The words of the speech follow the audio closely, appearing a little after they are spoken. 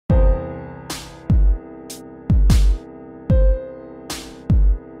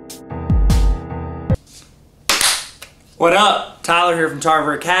What up? Tyler here from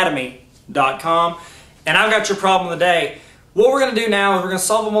TarverAcademy.com, and I've got your problem of the day. What we're going to do now is we're going to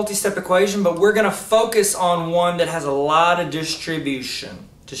solve a multi-step equation, but we're going to focus on one that has a lot of distributing.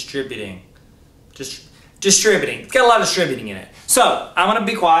 It's got a lot of distributing in it. So I'm going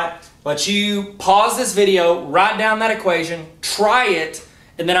to be quiet, let you pause this video, write down that equation, try it,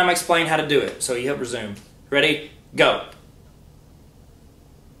 and then I'm going to explain how to do it. So you hit resume. Ready? Go.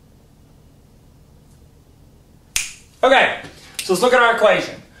 Okay, so let's look at our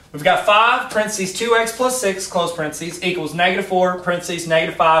equation. We've got 5, parentheses, 2x plus 6, close parentheses, equals -4, parentheses,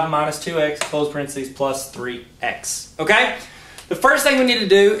 -5 minus 2x, close parentheses, plus 3x. Okay? The first thing we need to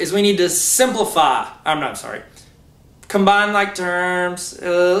do is we need to simplify. Combine like terms.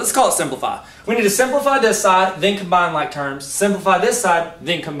 Let's call it simplify. We need to simplify this side, then combine like terms. Simplify this side,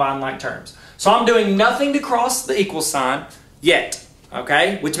 then combine like terms. So I'm doing nothing to cross the equal sign yet.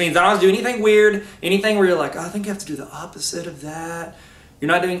 Okay? Which means I don't have to do anything weird, anything where you're like, oh, I think you have to do the opposite of that. You're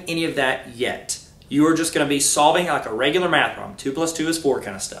not doing any of that yet. You are just going to be solving like a regular math problem. 2 plus 2 is 4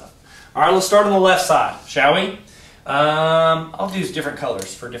 kind of stuff. All right, let's start on the left side, shall we? I'll use different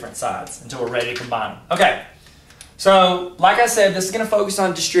colors for different sides until we're ready to combine them. Okay, so like I said, this is going to focus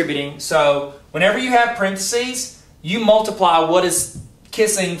on distributing. So whenever you have parentheses, you multiply what is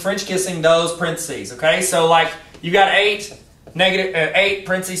kissing, French kissing those parentheses. Okay, so like you got 8, -8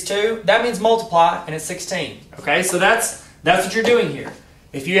 parentheses 2, that means multiply, and it's 16. Okay, so that's what you're doing here.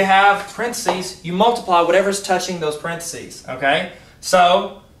 If you have parentheses, you multiply whatever's touching those parentheses. Okay,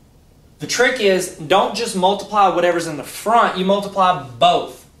 so the trick is don't just multiply whatever's in the front, you multiply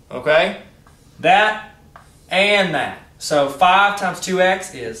both. Okay, that and that. So 5 times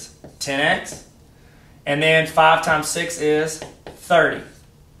 2x is 10x, and then 5 times 6 is 30.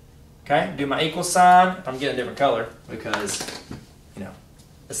 Okay, do my equal sign. I'm getting a different color because, you know,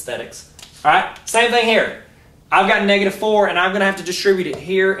 aesthetics. All right, same thing here. I've got -4, and I'm going to have to distribute it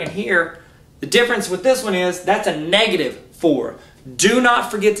here and here. The difference with this one is that's a -4. Do not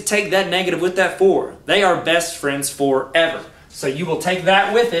forget to take that negative with that 4. They are best friends forever. So you will take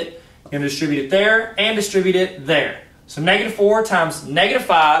that with it and distribute it there and distribute it there. So -4 times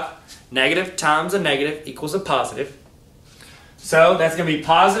 -5, negative times a negative equals a positive. So that's going to be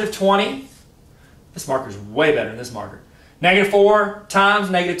positive 20. This marker is way better than this marker. -4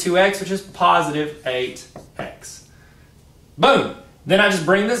 times -2x, which is positive 8x. Boom. Then I just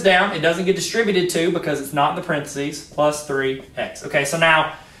bring this down. It doesn't get distributed to because it's not in the parentheses, plus 3x. Okay, so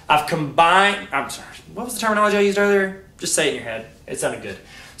now I've combined, I'm sorry, what was the terminology I used earlier? Just say it in your head. It sounded good.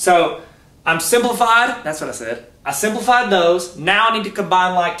 So I'm simplified, that's what I said. I simplified those. Now I need to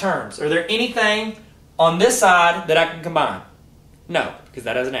combine like terms. Are there anything on this side that I can combine? No, because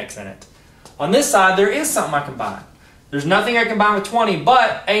that has an x in it. On this side, there is something I combine. There's nothing I combine with 20,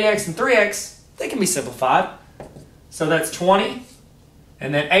 but 8x and 3x, they can be simplified. So that's 20,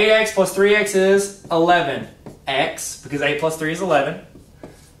 and then 8x plus 3x is 11x, because 8 plus 3 is 11.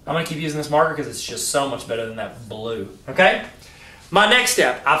 I'm going to keep using this marker because it's just so much better than that blue. Okay? My next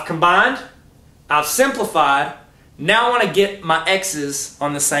step, I've combined, I've simplified, now I want to get my x's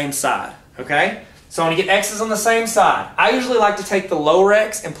on the same side. Okay? So I want to get x's on the same side. I usually like to take the lower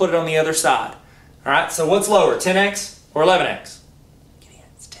x and put it on the other side. All right, so what's lower, 10x or 11x?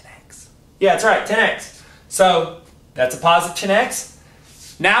 It's 10x. Yeah, that's right, 10x. So that's a positive 10x.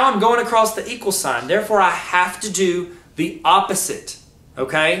 Now I'm going across the equal sign. Therefore, I have to do the opposite.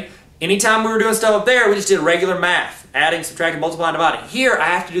 Okay? Anytime we were doing stuff up there, we just did regular math. Adding, subtracting, multiplying, dividing. Here, I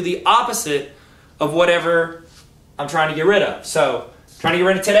have to do the opposite of whatever I'm trying to get rid of. So trying to get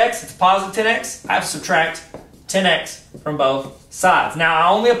rid of 10x, it's a positive 10x. I have to subtract 10x from both sides. Now, I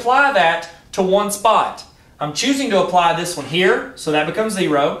only apply that to one spot. I'm choosing to apply this one here, so that becomes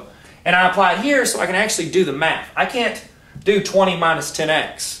 0. And I apply it here so I can actually do the math. I can't do 20 minus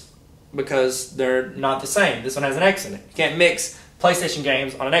 10x because they're not the same. This one has an x in it. You can't mix PlayStation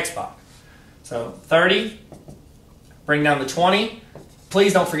games on an Xbox. So 30, bring down the 20.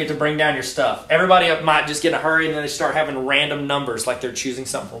 Please don't forget to bring down your stuff. Everybody might just get in a hurry and then they start having random numbers like they're choosing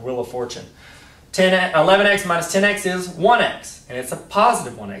something from Wheel of Fortune. 11x minus 10x is 1x, and it's a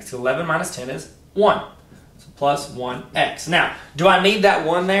positive 1x. So 11 minus 10 is 1, so plus 1x. Now, do I need that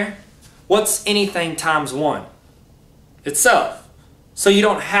 1 there? What's anything times 1? Itself. So you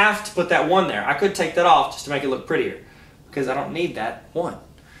don't have to put that 1 there. I could take that off just to make it look prettier because I don't need that 1. All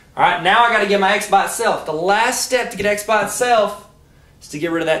right, now I got to get my x by itself. The last step to get x by itself is to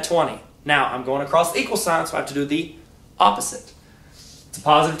get rid of that 20. Now, I'm going across the equal sign, so I have to do the opposite. It's a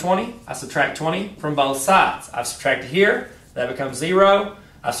positive 20. I subtract 20 from both sides. I've subtracted here. That becomes 0.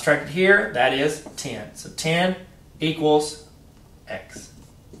 I've subtracted here. That is 10. So 10 equals x.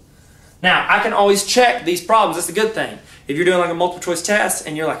 Now, I can always check these problems. That's a good thing. If you're doing like a multiple choice test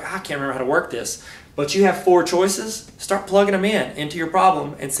and you're like, I can't remember how to work this, but you have 4 choices, start plugging them into your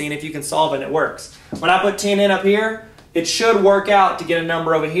problem and seeing if you can solve it and it works. When I put 10 in up here, it should work out to get a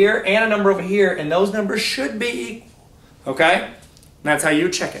number over here and a number over here, and those numbers should be equal. Okay? And that's how you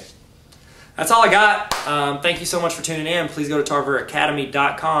check it. That's all I got. Thank you so much for tuning in. Please go to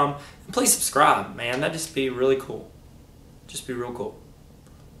tarveracademy.com and please subscribe, man. That'd just be really cool. Just be real cool.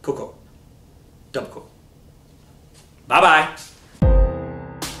 Cool. Double cool. Bye-bye.